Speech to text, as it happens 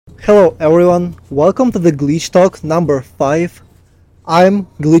Hello everyone, welcome to the Glitch Talk number 5. I'm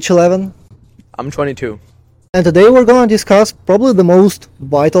Glitch11, I'm 22. and today we're gonna discuss probably the most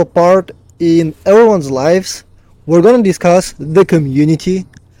vital part in everyone's lives. We're gonna discuss the community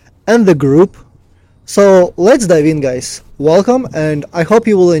and the group. So let's dive in, guys. Welcome, and I hope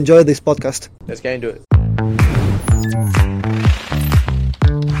you will enjoy this podcast. Let's get into it.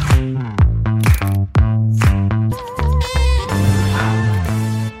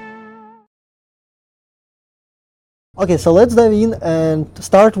 Okay, so let's dive in and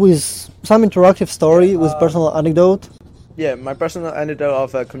start with some interactive story with personal anecdote. Yeah, my personal anecdote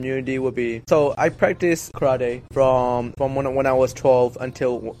of a community would be, so I practiced karate from when I was 12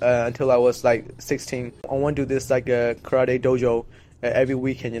 until I was like 16. I want to do this like a karate dojo every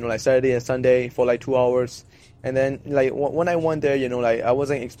weekend, like Saturday and Sunday for like 2 hours. And then like when I went there, like I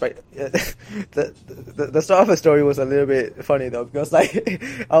wasn't expect the start of the story was a little bit funny though, because like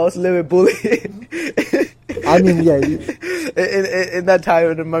I was a little bit bullied. I mean, yeah. In that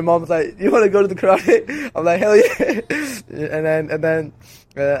time, and my mom's like, "You want to go to the karate?" I'm like, "Hell yeah!" And then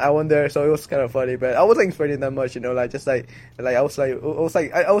I went there, so it was kind of funny. But I wasn't expecting that much, like just like I was like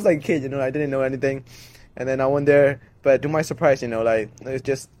a kid, I didn't know anything. And then I went there, but to my surprise, like it's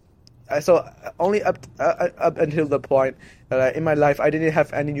just. I saw only up until the point that in my life I didn't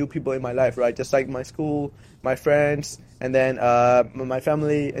have any new people in my life, right? Just like my school, my friends, and then my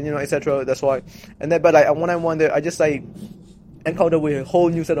family, and etc. That's why. And then, but when I went there, I just like encountered with a whole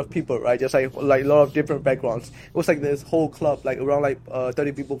new set of people, right? Just like a lot of different backgrounds. It was like this whole club, like around like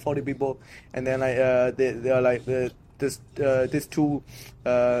 30 people, 40 people, and then like they are like these two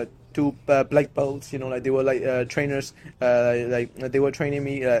black belts, like they were like trainers, like they were training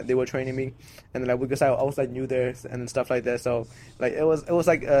me, and like because I was like new there and stuff like that. So like it was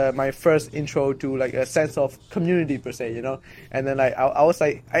like my first intro to like a sense of community per se, And then like I was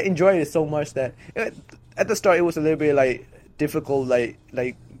like I enjoyed it so much that at the start it was a little bit like difficult, like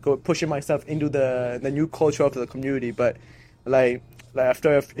pushing myself into the new culture of the community, but like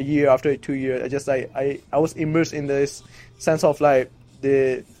after a year, after 2 years, I just like I was immersed in this sense of like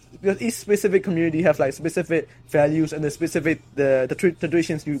because each specific community have like specific values and the specific the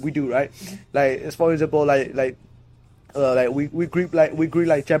traditions we do, right? Like as for example, like we greet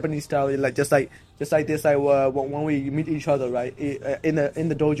like Japanese style, like just like this, like when we meet each other, right? In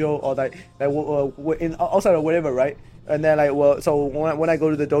the dojo or like in outside or whatever, right? And then so when I go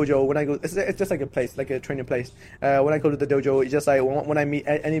to the dojo, it's just like a place, like a training place. When I go to the dojo, it's just like when I meet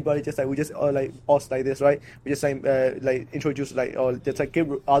anybody, just like we just like us like this, right? We just like introduce like or just like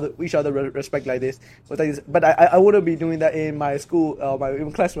give each other respect like this. But I wouldn't be doing that in my school or my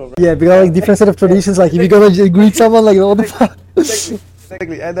even classroom. Right? Yeah, because like different set of traditions. Like if you're gonna greet someone, like what the fuck?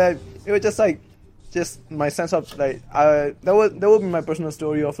 Exactly. And then it was just like my sense of like that would be my personal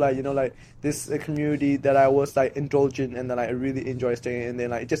story of like like this community that I was like indulgent and then I really enjoy staying, and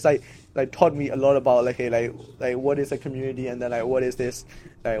then like just like taught me a lot about like hey like what is a community, and then like what is this,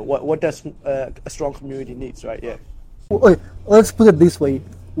 like what does a strong community needs, right? Yeah. Wait, let's put it this way: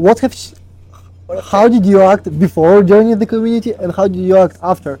 how did you act before joining the community, and how did you act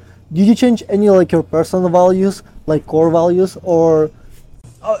after? Did you change any like your personal values, like core values, or?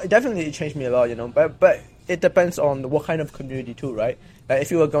 Oh, it changed me a lot, But it depends on what kind of community too, right? Like if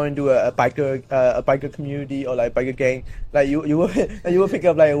you were going to a biker community or like biker gang, like you will pick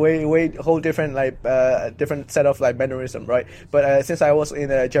up like a way whole different like different set of like mannerism, right? But since I was in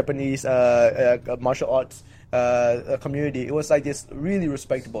a Japanese martial arts community, it was like this really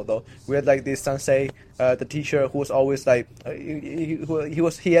respectable though. We had like this sensei, the teacher who was always like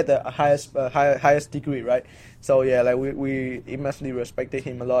he had the highest degree, right? So yeah, like we immensely respected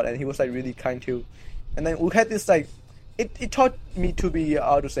him a lot, and he was like really kind too. And then we had this like it taught me to be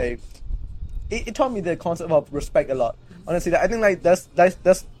how to say it taught me the concept of respect a lot. Honestly, I think like that's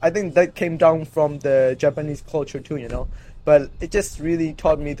I think that came down from the Japanese culture too, But it just really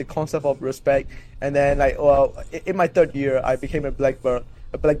taught me the concept of respect. And then like in my third year, I became a black belt,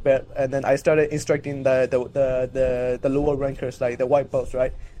 and then I started instructing the lower rankers, like the white belts,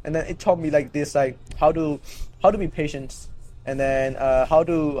 right? And then it taught me like this, like how to be patient, and then how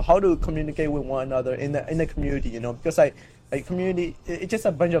to communicate with one another in the community, because like community, it's just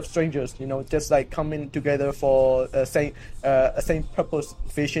a bunch of strangers, just like coming together for a same purpose,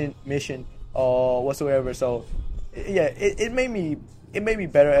 vision, mission, or whatsoever. So yeah, it made me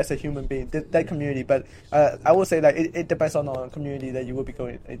better as a human being, that community. But I would say like it depends on the community that you will be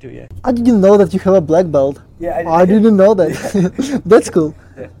going into. Yeah, I didn't know that you have a black belt. Yeah, I didn't know that. That's cool.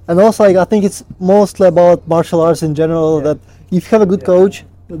 Yeah. And also like I think it's mostly about martial arts in general, that if you have a good coach,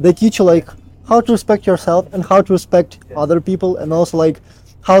 they teach you like how to respect yourself and how to respect other people, and also like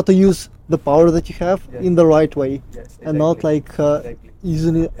how to use the power that you have in the right way, Yes, and not exactly. like Exactly.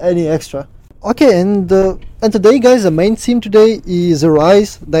 using any extra. Okay, and today, guys, the main theme today is the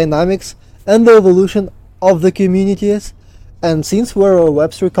rise, dynamics, and the evolution of the communities. And since we're a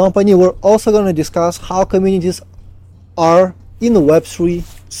Web3 company, we're also going to discuss how communities are in Web3.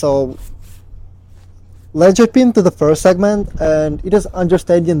 So let's jump into the first segment, and it is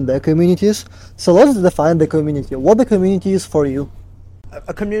understanding the communities. So let's define the community. What the community is for you.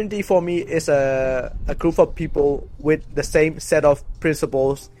 A community for me is a group of people with the same set of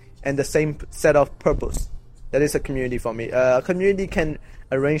principles and the same set of purpose. That is a community for me. A community can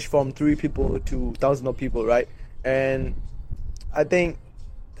range from 3 people to thousands of people, right? And I think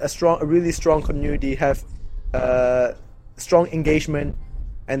a really strong community have strong engagement,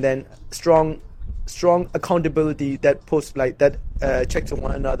 and then strong accountability that puts like that check to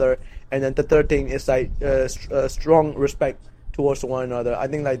one another. And then the third thing is like strong respect towards one another. I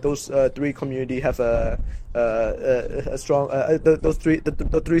think like those three community have a strong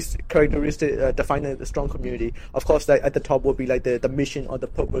the three characteristics define a strong community. Of course, like at the top would be like the mission or the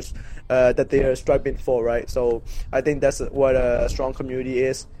purpose that they are striving for, right? So I think that's what a strong community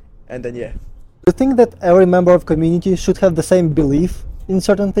is. And then yeah. Do you think that every member of community should have the same belief in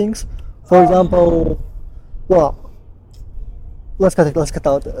certain things? For example, well, let's cut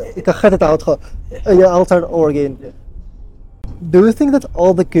out. Ik ga het out. Yeah, I'll start over again. Do you think that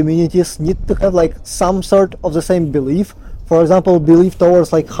all the communities need to have like some sort of the same belief? For example, belief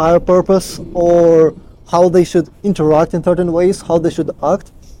towards like higher purpose, or how they should interact in certain ways, how they should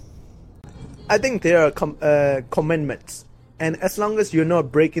act? I think there are commandments, and as long as you're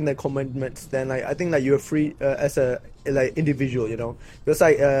not breaking the commandments, then like I think that you're free as a like individual, you know. Because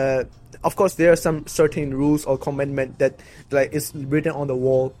like of course there are some certain rules or commandment that like is written on the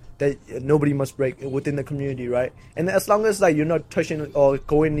wall that nobody must break within the community, right? And as long as like you're not touching or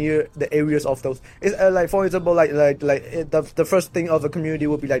going near the areas of those, it's like for example the first thing of a community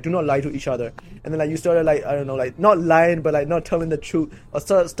would be like do not lie to each other, and then like you started like I don't know like not lying but like not telling the truth, or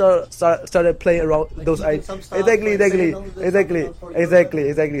started playing around those ideas. Exactly.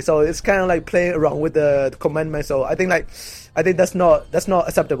 So it's kind of like playing around with the commandments. So I think that's not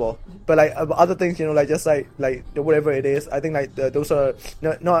acceptable. But like other things, you know, like just like whatever it is, I think like those are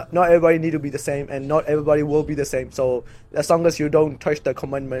not everybody need to be the same, and not everybody will be the same. So as long as you don't touch the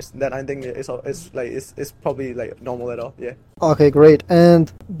commandments, then I think it's probably like normal at all. Yeah. Okay, great.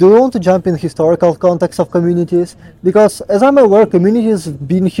 And do you want to jump in historical context of communities? Because as I'm aware, communities have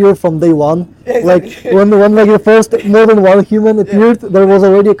been here from day one. Like when like the first more than one human appeared, there was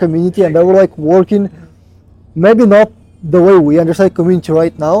already a community, and they were like working, maybe not the way we understand community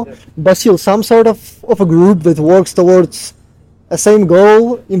right now, but still some sort of a group that works towards a same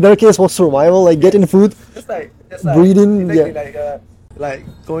goal. In their case was survival, like getting food, Just like breeding, exactly, yeah. like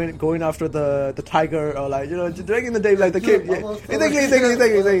going after the tiger, or like, you know, back in the day, like the kid, yeah, almost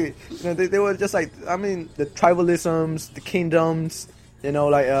exactly. You know, they were just like, I mean, the tribalisms, the kingdoms, you know,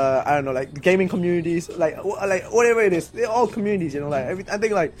 like I don't know, like the gaming communities, like whatever it is, they're all communities, you know, like I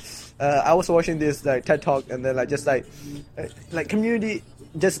think like I was watching this like TED talk, and then like just like community,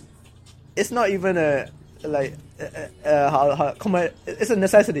 just it's not even a like it's a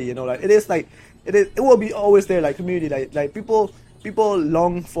necessity, you know, like it will be always there, like community, like people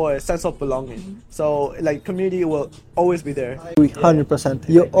long for a sense of belonging. So like community will always be there. 100%.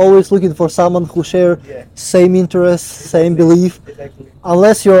 You're always looking for someone who share same interests, same belief, Exactly.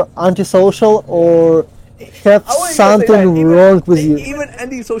 unless you're antisocial or have I wouldn't even say something that. Even- wrong with you. Even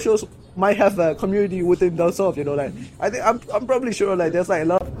anti-socials might have a community within themselves, you know, like I think I'm probably sure like there's like a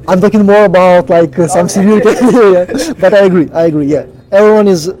lot. I'm talking more about like some severe yeah. But I agree, yeah. Everyone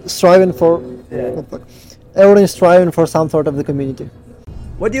is striving for everyone is striving for some sort of the community.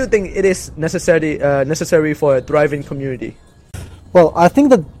 What do you think it is necessary for a thriving community? Well, I think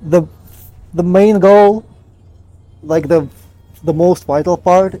that the main goal, like the most vital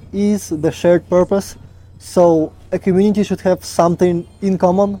part, is the shared purpose. So a community should have something in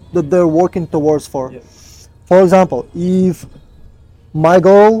common that they're working towards for. For example, if my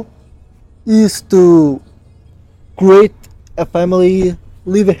goal is to create a family,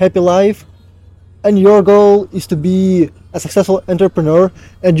 live a happy life, and your goal is to be a successful entrepreneur,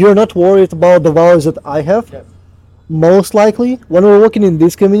 and you're not worried about the values that I have, most likely when we're working in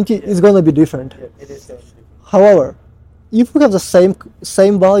this community, it's going to be different. It is. However, if we have the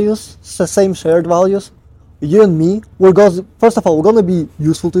same values, the same shared values, you and me, first of all, we're gonna be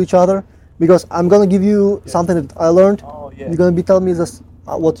useful to each other, because I'm gonna give you something that I learned. Oh, yeah. You're gonna be telling me this,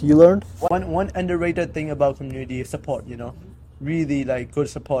 what you learned. One underrated thing about community is support, you know, really like good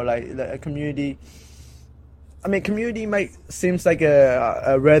support, like a community. I mean, community might seems like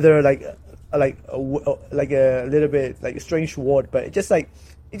a rather like a little bit like a strange word, but it's just like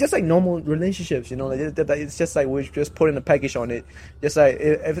normal relationships, you know. Like it's just like we just put in a package on it. Just like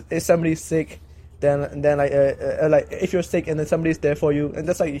if somebody's sick, then like if you're sick and then somebody's there for you, and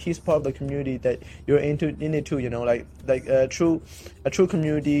that's like he's part of the community that you're in it too, you know. Like a true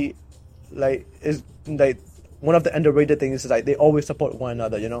community, like is like one of the underrated things is like they always support one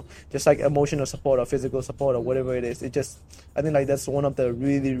another, you know, just like emotional support or physical support or whatever it is. It just, I think like that's one of the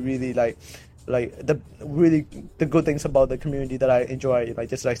really the good things about the community that I enjoy, like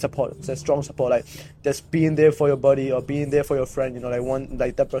just like support, just strong support, like just being there for your buddy or being there for your friend, you know, like one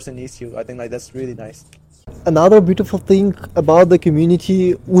like that person needs you. I think like that's really nice. Another beautiful thing about the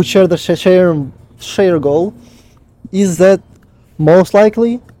community, which share the share goal, is that most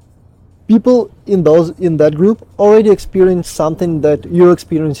likely people in that group already experienced something that you're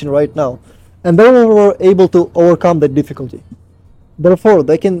experiencing right now, and they were able to overcome that difficulty. Therefore,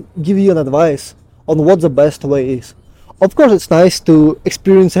 they can give you an advice on what the best way is. Of course, it's nice to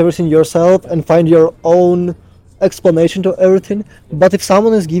experience everything yourself and find your own explanation to everything, but if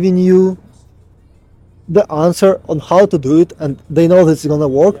someone is giving you the answer on how to do it and they know that it's gonna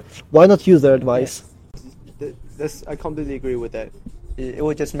work, why not use their advice? This I completely agree with that. It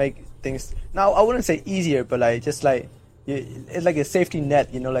would just make things, now I wouldn't say easier, but like just like it's like a safety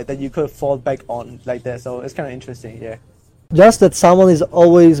net, you know, like that you could fall back on like that. So it's kind of interesting, yeah. Just that someone is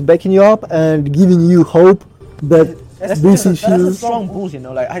always backing you up and giving you hope that this that's a issue. strong boost, you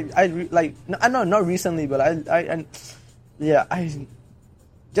know. Like I know not recently, but I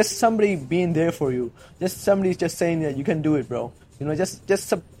just somebody being there for you, just somebody just saying that you can do it, bro. You know, just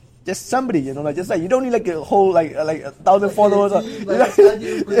somebody, you know, like just like you don't need like a whole like 1,000 followers. You don't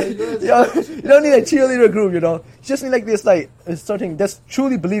need a cheerleader group, you know. You just need like this like certain just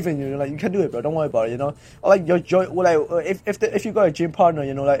truly believe in you. You know, like you can do it, bro. Don't worry about it, you know. Or like your joy, like if you got a gym partner,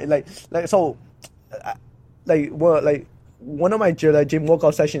 you know, like so, like one of my gym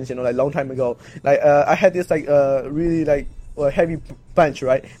workout sessions, you know, like long time ago, like I had this like really like heavy bench,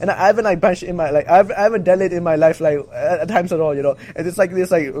 right? And I haven't like bench in my like I haven't done it in my life like at times at all, you know. And it's like this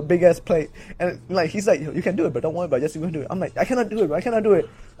like big ass plate, and like he's like, you can do it, but don't worry about it, just you can do it. I'm like, I cannot do it, bro. I cannot do it,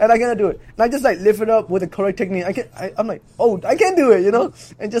 and I cannot do it. And I just like lift it up with the correct technique. I'm like, oh, I can do it, you know.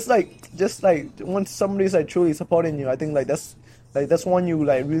 And just like once somebody's like truly supporting you, I think like that's when you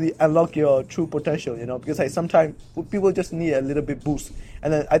like really unlock your true potential, you know. Because like sometimes people just need a little bit boost,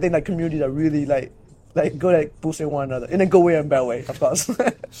 and then I think like communities are really like good at boosting one another in a good way and bad way, of course. Well,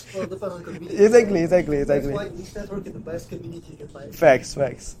 it depends on the community. Exactly. That's why this network is the best community you can find. Facts.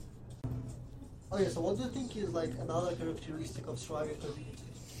 Okay, so what do you think is like another characteristic of thriving community?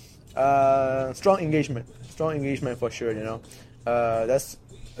 Strong engagement for sure, you know. That's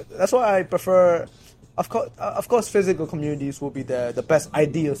why I prefer. Of course, physical communities will be the best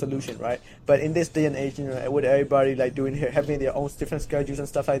ideal solution, right? But in this day and age, you know, with everybody like having their own different schedules and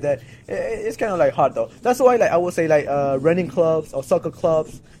stuff like that, it's kind of like hard though. That's why like I would say like running clubs or soccer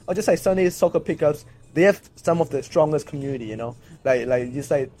clubs or just like Sunday soccer pickups, they have some of the strongest community, you know. Like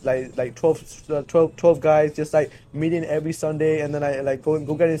just like 12 guys just like meeting every Sunday, and then I like go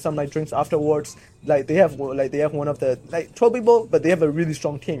getting some like drinks afterwards. Like they have one of the like 12 people, but they have a really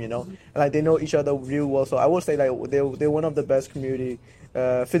strong team, you know, and like they know each other real well. So I would say like they're one of the best community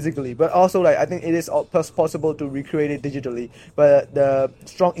physically, but also like I think it is possible to recreate it digitally. But the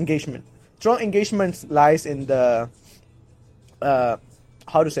strong engagement lies in the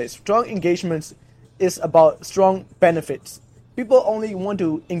how to say strong engagements is about strong benefits. People only want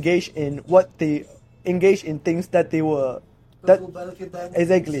to engage in things that they were that will benefit them.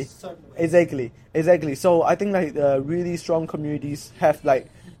 Exactly. So I think like really strong communities have like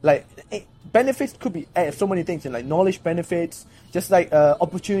benefits could be so many things, and like knowledge benefits, just like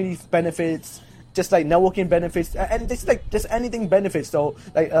opportunities benefits, just like networking benefits, and just anything benefits. So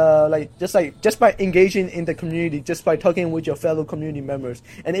just by engaging in the community, just by talking with your fellow community members,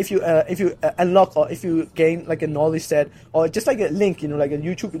 and if you unlock or if you gain like a knowledge set or just like a link, you know, like a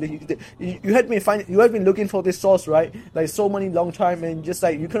YouTube, you had been looking for this source, right? Like so many long time, and just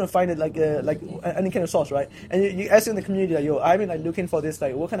like you couldn't find it like any kind of source, right? And you ask in the community like, yo, I've been like looking for this,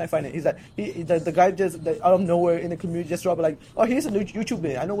 like what can I find it? He's like the guy just like, out of nowhere in the community just dropped like, oh, here's a YouTube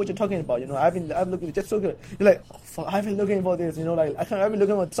link. I know what you're talking about, you know. I'm looking, just so good. You're like, oh, fuck, I've been looking for this, you know, like I've been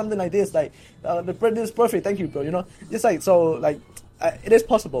looking for something like this, like the bread is perfect, thank you, bro, you know. Just like so, like it is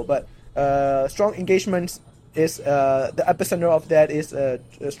possible, but strong engagements is the epicenter of that is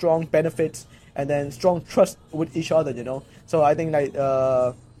strong benefits and then strong trust with each other, you know. So I think like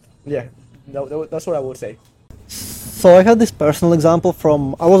that's what I would say. So I had this personal example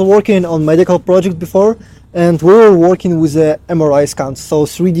from I was working on medical project before, and we were working with the MRI scans, so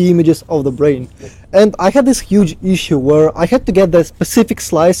 3D images of the brain. And I had this huge issue where I had to get the specific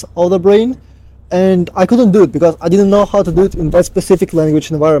slice of the brain, and I couldn't do it because I didn't know how to do it in that specific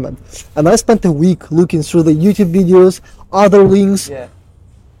language environment. And I spent a week looking through the YouTube videos, other links, Yeah.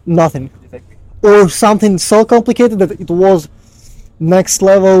 nothing. Exactly. Or something so complicated that it was next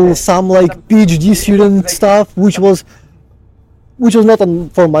level, some like PhD student stuff, which was not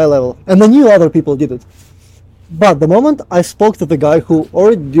for my level, and I knew other people did it. But the moment I spoke to the guy who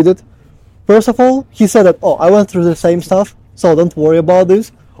already did it, first of all, he said that, oh, I went through the same stuff, so don't worry about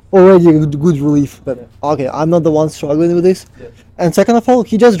this. Already a good relief that, okay, I'm not the one struggling with this. Yeah. And second of all,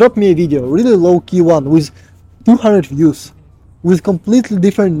 he just dropped me a video, really low key one, with 200 views, with completely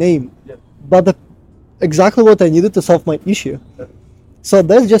different name, Yeah. but exactly what I needed to solve my issue. Yeah. So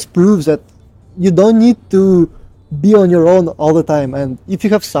that just proves that you don't need to be on your own all the time, and if you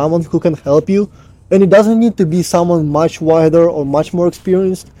have someone who can help you, then it doesn't need to be someone much wider or much more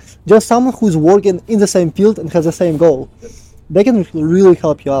experienced, just someone who's working in the same field and has the same goal. They can really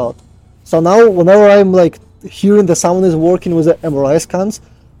help you out. So now whenever I'm like hearing that someone is working with the MRI scans,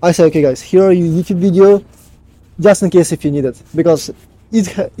 I say, okay guys, here are your YouTube video, just in case if you need it, because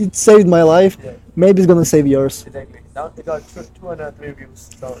it saved my life. Yeah. Maybe it's gonna save yours. Exactly. Now it got 203 views.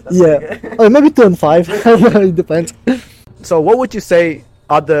 So that's Yeah, pretty good. or maybe 2 and 5. It depends. So what would you say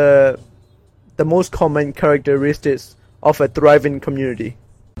are the most common characteristics of a thriving community?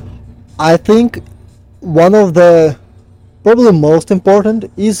 I think one of the probably most important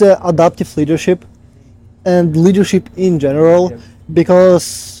is adaptive leadership and leadership in general, Yeah.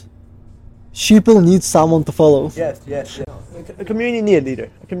 because people need someone to follow. Yes. A community need a leader.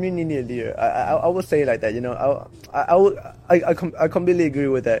 A community need a leader. I would say like that. You know, I completely agree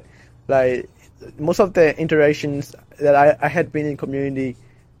with that. Like most of the interactions that I had been in community,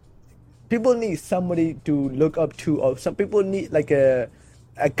 people need somebody to look up to, or some people need like a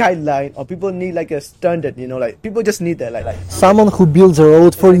guideline, or people need like a standard. You know, like people just need that. Like Someone who builds a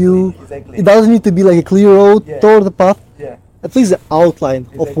road for you. Exactly. It doesn't need to be like a clear road Yeah. toward the path. yeah. At least the outline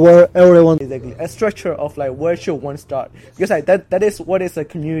of Exactly. where everyone. Exactly, a structure of like where should one start, because like that is what is a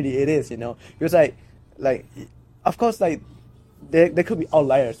community. It is, you know, because like of course like there could be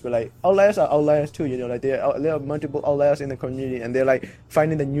outliers, but like outliers are outliers too, you know, like there are multiple outliers in the community, and they're like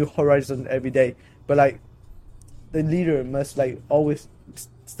finding the new horizon every day. But like the leader must like always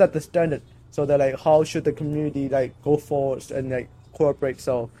set the standard, so that like how should the community like go forward and like cooperate.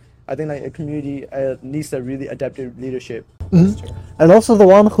 So I think like a community needs a really adaptive leadership. And also the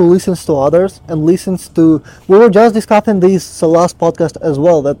one who listens to others and listens to. We were just discussing this last podcast as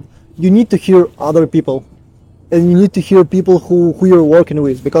well, that you need to hear other people, and you need to hear people who you're working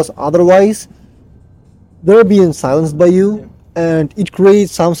with, because otherwise they're being silenced by you, and it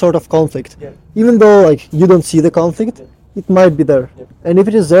creates some sort of conflict. Yeah. Even though like you don't see the conflict, it might be there. Yeah. And if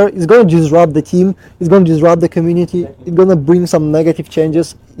it is there, it's going to disrupt the team, it's going to disrupt the community, it's going to bring some negative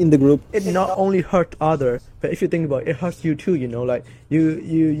changes in the group. It not only hurt other, but if you think about it, it hurts you too. You know, like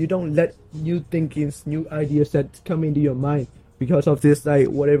you don't let new thinkings, new ideas that come into your mind because of this like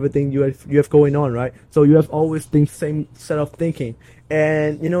whatever thing you have going on, right? So you have always the same set of thinking,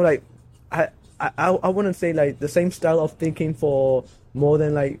 and you know, like I wouldn't say like the same style of thinking for more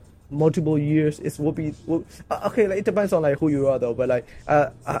than like multiple years will be okay. Like it depends on like who you are though, but like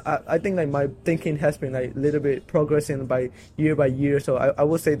I think like my thinking has been like a little bit progressing by year, so I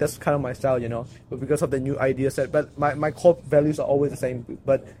would say that's kind of my style, you know, but because of the new idea set. But my core values are always the same,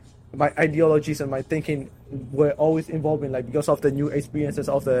 but my ideologies and my thinking were always evolving, like because of the new experiences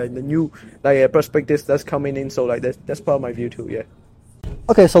of the new like perspectives that's coming in. So like that's part of my view too. Yeah.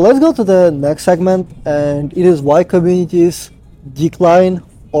 Okay, so let's go to the next segment, and it is why communities decline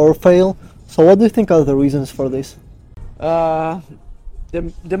or fail. So what do you think are the reasons for this? There are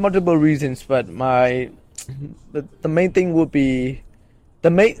multiple reasons, but the main thing would be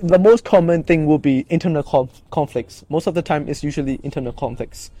the most common thing would be internal conflicts. Most of the time, it's usually internal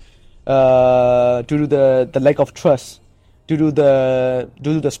conflicts due to the lack of trust, due to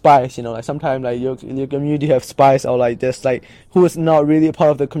the spies. You know, like sometimes like your community have spies, or like there's like who is not really a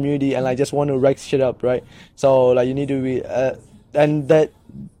part of the community and like just want to wreck shit up, right? So like you need to be and that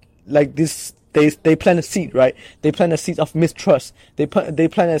like this they plant a seed, right? They plant a seed of mistrust. They plant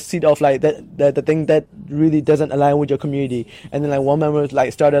a seed of like that the thing that really doesn't align with your community. And then like one member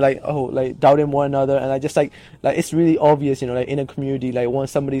like started like doubting one another, and I just like it's really obvious, you know, like in a community, like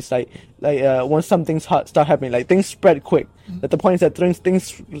once somebody's once something's start happening, like things spread quick. But the point is that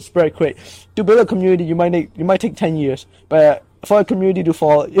things spread quick. To build a community, you might take 10 years, but for a community to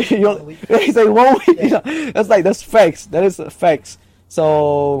fall, it's like 1 week. You know? That's facts. That is facts.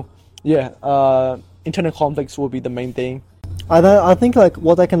 So yeah, internal conflicts will be the main thing. I think like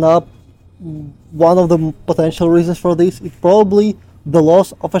what I can up, one of the potential reasons for this is probably the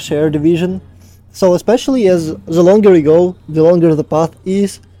loss of a shared vision. So especially as the longer you go, the longer the path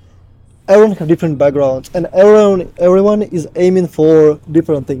is, everyone have different backgrounds and everyone is aiming for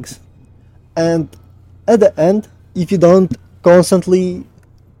different things. And at the end, if you don't constantly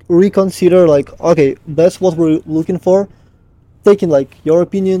reconsider like, okay, that's what we're looking for, taking like your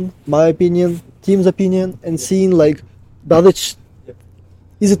opinion, my opinion, team's opinion, and seeing like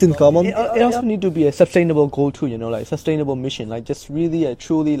is it in common? It also need to be a sustainable goal too, like sustainable mission, like just really a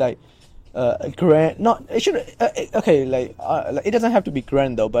truly like grand. Not it should okay like it doesn't have to be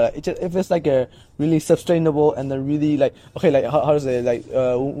grand though, but if it's like a really sustainable and then really like okay like how to say like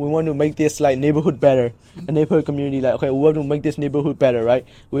we want to make this like neighborhood better, a neighborhood community, like okay we want to make this neighborhood better, right?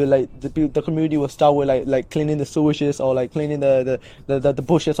 We like the community will start with like cleaning the sewages or like cleaning the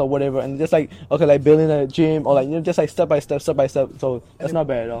bushes or whatever, and just like okay like building a gym or like just like step by step. So that's not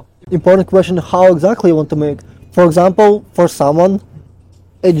bad at all. Important question: how exactly you want to make? For example, for someone,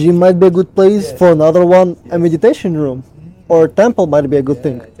 a gym might be a good place. For another one, a meditation room or a temple might be a good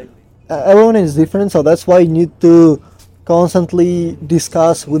thing. Everyone is different, so that's why you need to constantly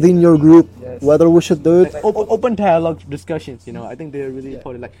discuss within your group whether we should do it. Open dialogue discussions, I think they're really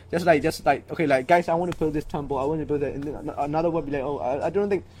important. Like just like okay, like guys, I want to build this temple. I want to build it. And another would be like, oh, I don't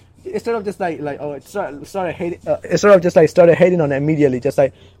think. Instead of just like oh started hating instead of just like started hating on it immediately, just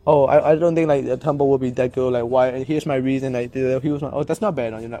like oh I don't think like the temple will be that good, like why, and here's my reason, like here's my, oh that's not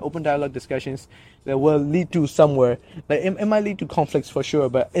bad, like open dialogue discussions that will lead to somewhere, like it might lead to conflicts for sure,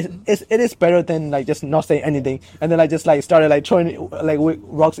 but it is better than like just not saying anything and then like just like started like throwing like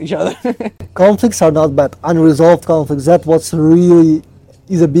rocks at each other. Conflicts are not bad. Unresolved conflicts, that's what's really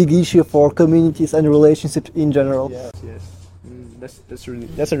is a big issue for communities and relationships in general. Yes. That's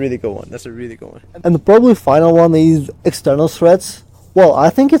a really good one. And the probably final one is external threats. Well, I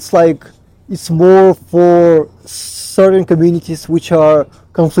think it's more for certain communities which are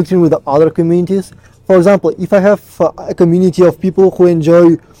conflicting with the other communities. For example, if I have a community of people who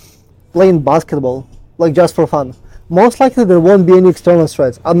enjoy playing basketball, like just for fun, most likely there won't be any external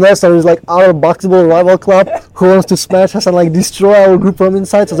threats unless there is like our basketball rival club who wants to smash us and like destroy our group from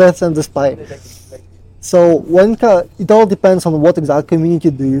inside. So that's on display. So it all depends on what exact community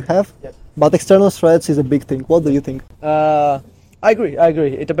do you have, but external threats is a big thing. What do you think? I agree.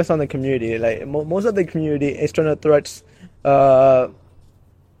 It depends on the community. Like most of the community, external threats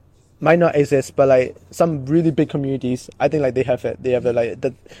might not exist, but like some really big communities, I think like they have it. They have it like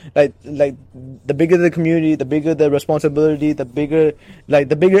the bigger the community, the bigger the responsibility, the bigger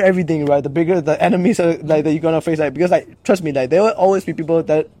everything, right? The bigger the enemies are like that you're gonna face. Like because like trust me, like there will always be people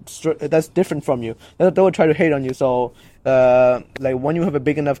that's different from you. They will try to hate on you. So like when you have a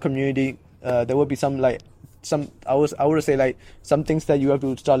big enough community, there will be some I would say like some things that you have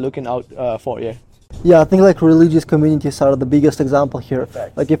to start looking out for. Yeah, I think like religious communities are the biggest example here.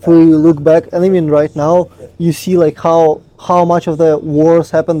 Like if we look back, and even right now, you see like how much of the wars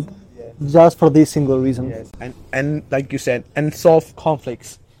happened just for this single reason. And like you said, unsolved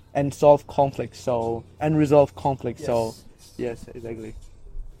conflicts, so unresolved conflicts. So yes, exactly.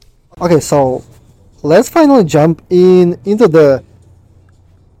 Okay, so let's finally jump into the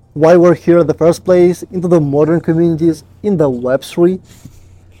why we're here in the first place, into the modern communities in the Web3.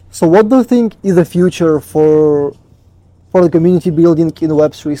 So what do you think is the future for the community building in the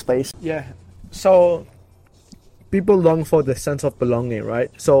Web3 space? Yeah, so people long for the sense of belonging,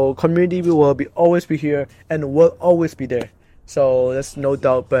 right? So community will always be here and will always be there. So there's no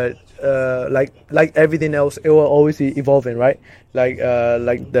doubt, but like everything else, it will always be evolving, right? Like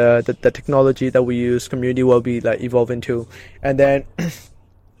the technology that we use, community will be like evolving too, and then.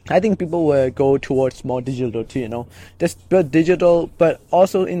 I think people will go towards more digital too, just build digital, but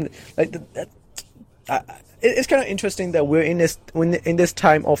also in like it's kind of interesting that we're in this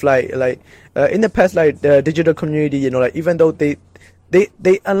time of like in the past, like the digital community, like even though they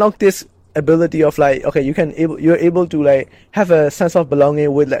unlock this ability of like okay you're able to like have a sense of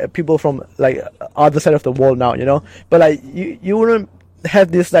belonging with like people from like other side of the world now, but like you wouldn't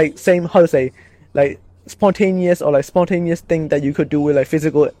have this like same, how to say, like spontaneous thing that you could do with like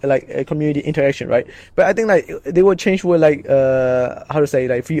physical like community interaction, right? But I think like they will change with like how to say,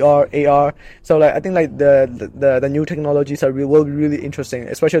 like VR, AR. So like I think like the new technologies will be really interesting,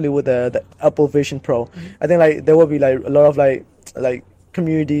 especially with the Apple Vision Pro. I think like there will be like a lot of like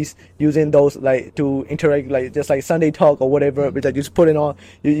communities using those like to interact, like just like Sunday talk or whatever, but like you just put it on,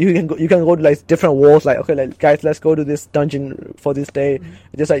 you can go to like different walls, like okay, like guys, let's go to this dungeon for this day,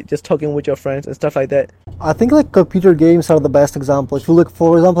 just talking with your friends and stuff like that. I think like computer games are the best example. If you look,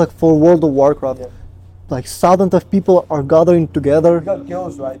 for example, like for World of Warcraft, like thousands of people are gathering together. You got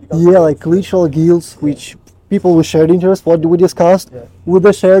guilds, right? Yeah, like literal guilds, which people with shared interests, what we discussed, Yeah. with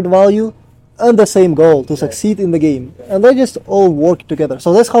a shared value and the same goal to succeed in the game, and they just all work together.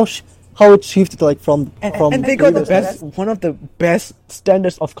 So that's how it shifted, like from And they got the previous best, one of the best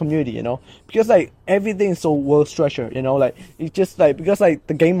standards of community, you know, because like everything is so well structured, you know, like it's just like because like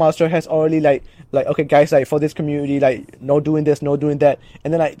the game master has already like okay guys, like for this community, like no doing this, no doing that,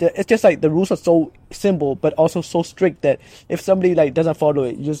 and then like it's just like the rules are so simple but also so strict that if somebody like doesn't follow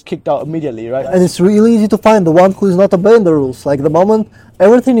it, you just kicked out immediately, right? and it's really easy to find the one who is not obeying the rules. Like the moment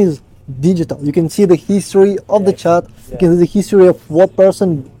everything is digital, you can see the history of the chat, you can see the history of what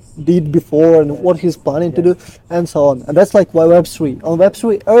person did before and what he's planning to do, and so on. And that's like why Web3. On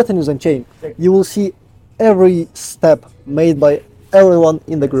Web3, everything is unchained. You will see every step made by everyone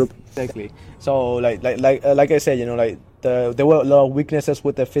in the group. Exactly. So like I said, you know, like there were a lot of weaknesses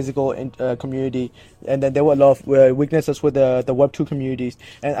with the physical community, and then there were a lot of weaknesses with the Web2 communities.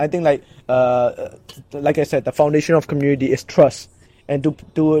 And I think like I said, the foundation of community is trust. And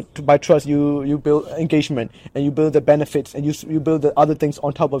by trust, you build engagement, and you build the benefits, and you build the other things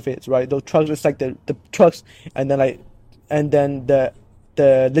on top of it, right? Those trust is like the trust, and then the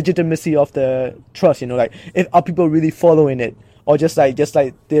legitimacy of the trust. You know, like if are people really following it, or just like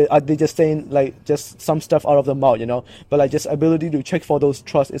they just saying like just some stuff out of the mouth, you know? But like just ability to check for those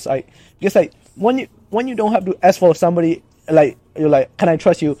trust is like just like when you don't have to ask for somebody, like you're like, can I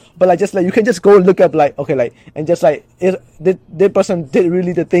trust you? But like just like you can just go look up like, okay, like, and just like that person did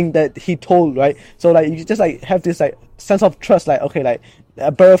really the thing that he told, right? So like you just like have this like sense of trust, like okay, like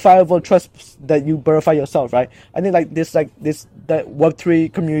a verifiable trust that you verify yourself, right? I think like this that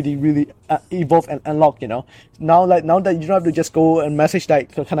Web3 community really evolve and unlock, you know. Now that you don't have to just go and message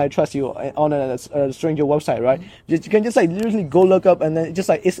like, can I trust you on a stranger website, right? You can just like literally go look up, and then it's just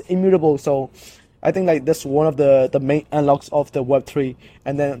like it's immutable. So I think like that's one of the main unlocks of the Web3,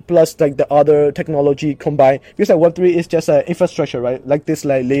 and then plus like the other technology combined, because like Web3 is just an infrastructure, right? Like this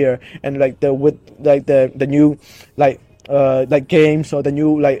like layer, and like with like the new like games, or the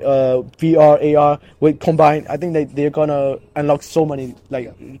new like VR AR with combined. I think they're gonna unlock so many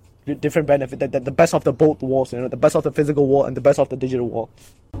like different benefits, that the best of the both worlds, you know, the best of the physical world and the best of the digital world.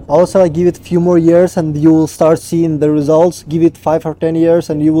 Also, I give it a few more years and you will start seeing the results. Give it 5 or 10 years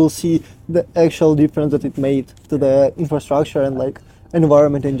and you will see the actual difference that it made to the infrastructure and like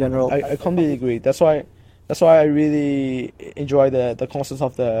environment in general. I completely agree. That's why I really enjoy the concept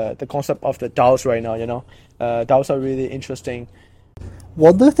of the DAOs right now, you know. DAOs are really interesting.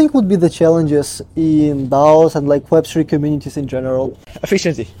 What do you think would be the challenges in DAOs and like Web3 communities in general?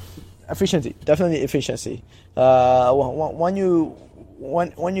 Efficiency, definitely efficiency. When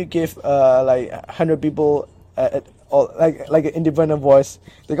you give like 100 people or like an independent voice,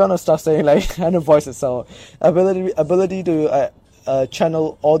 they're gonna start saying like 100 voices. So ability to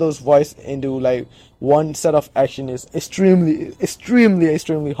channel all those voices into like one set of action is extremely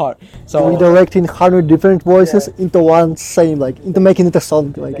hard. So Redirecting 100 different voices into one same, like into making it a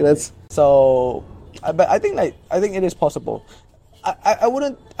song, like that's. So, but I think it is possible. I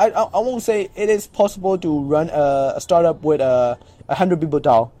won't say it is possible to run a startup with 100 people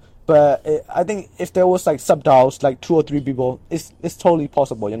DAO, but I think if there was like sub DAOs, like 2 or 3 people, it's totally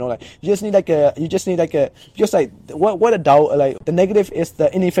possible. You know, like you just need like a just like what a DAO, like the negative is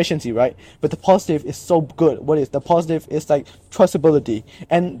the inefficiency, right? But the positive is so good. What is the positive is like trustability,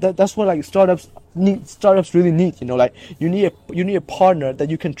 and that's what like startups really need. You know, like you need a partner that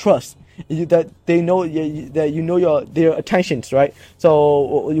you can trust. That they know that you know their attentions, right?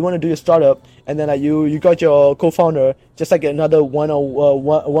 So you want to do your startup, and then like you got your co-founder, just like another one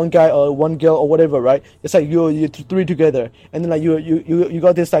guy or one girl or whatever, right? It's like you 3 together, and then like you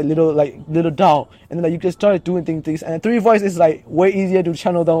got this like little DAO, and then like you just started doing things, and 3 voices is like way easier to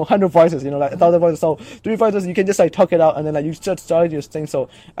channel than 100 voices, you know, like 1,000 voices. So 3 voices you can just like talk it out, and then like you start your thing. So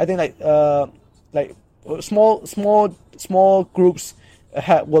I think like small groups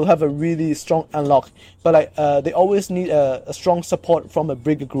will have a really strong unlock, but like they always need a strong support from a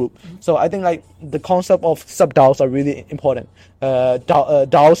bigger group. So I think like the concept of sub DAOs are really important.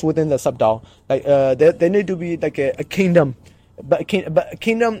 DAOs within the sub DAO, like they need to be like a kingdom, but a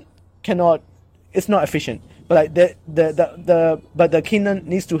kingdom cannot. It's not efficient. But like the kingdom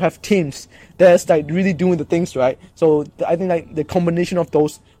needs to have teams that's like really doing the things, right? So I think like the combination of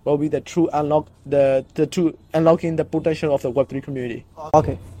those will be the true unlock, the true unlocking the potential of the Web3 community.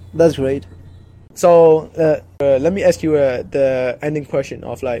 Okay, that's great. So let me ask you the ending question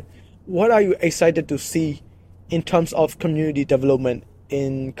of like, what are you excited to see in terms of community development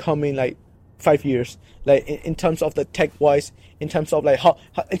in coming like 5 years, like in terms of the tech wise, in terms of like how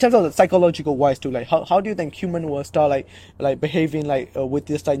in terms of the psychological wise too, like how do you think human will start like behaving like with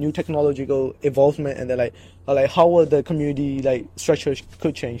this like new technological evolvement, and then like how will the community like structure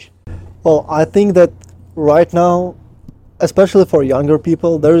could change? Well, I think that right now, especially for younger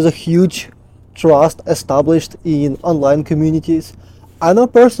people, there is a huge trust established in online communities. I know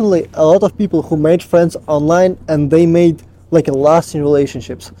personally a lot of people who made friends online and they made like a lasting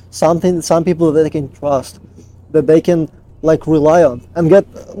relationships. Some people that they can trust, that they can like rely on and get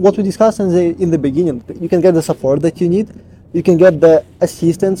what we discussed in the beginning. You can get the support that you need. You can get the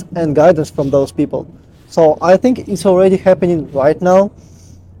assistance and guidance from those people. So I think it's already happening right now,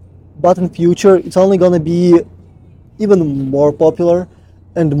 but in future it's only gonna be even more popular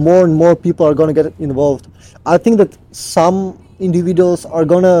and more people are gonna get involved. I think that some individuals are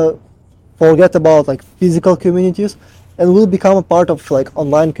gonna forget about like physical communities and will become a part of like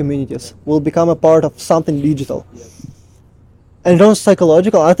online communities, will become a part of something digital. And on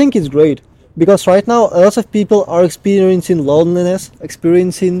psychological, I think it's great because right now a lot of people are experiencing loneliness,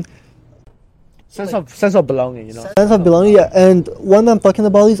 experiencing Sense of belonging, you know. sense of belonging. Yeah. And when I'm talking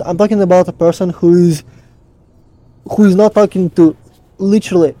about this, I'm talking about a person who is not talking to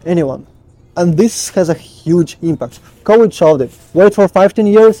literally anyone, and this has a huge impact. COVID showed it. Wait for 15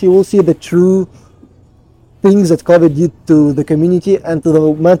 years, you will see the true things that COVID did to the community and to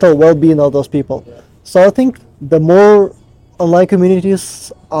the mental well-being of those people. So I think the more online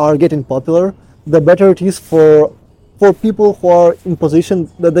communities are getting popular, the better it is for people who are in position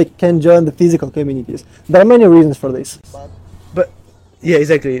that they can join the physical communities. There are many reasons for this. But yeah,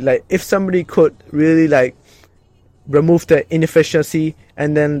 exactly. Like if somebody could really like remove the inefficiency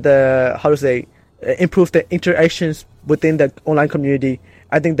and then the improve the interactions within the online community,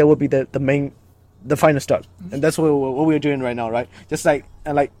 I think that would be the final step, and that's what we're doing right now, right? Just like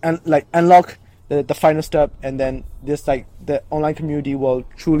unlock the final step, and then just like the online community will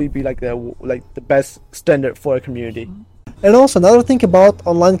truly be like the best standard for a community. And also another thing about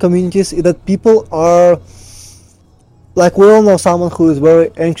online communities is that people are like, we all know someone who is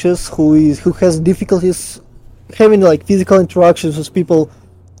very anxious, who has difficulties having like physical interactions with people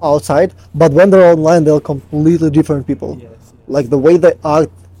outside, but when they're online they're completely different people. Like the way they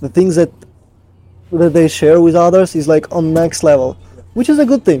act, the things that they share with others is like on next level, which is a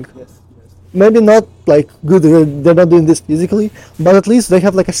good thing. Maybe not like good, they're not doing this physically, but at least they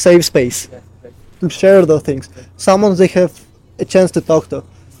have like a safe space to share those things, someone they have a chance to talk to.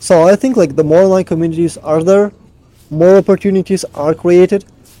 So I think like the more online communities are there, more opportunities are created,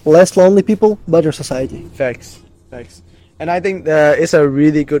 less lonely people, better society. Facts. And I think it's a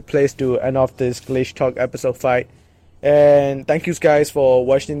really good place to end off this Glitch Talk episode 5. And thank you guys for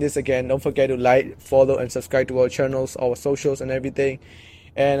watching this again. Don't forget to like, follow, and subscribe to our channels, our socials, and everything.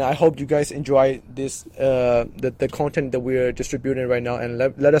 And I hope you guys enjoy this the content that we're distributing right now, and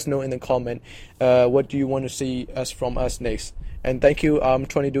let us know in the comment what do you want to see from us next. And thank you. I'm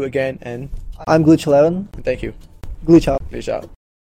 22 again, and I'm Glitch11. thank you. Glitch out. Glitch out.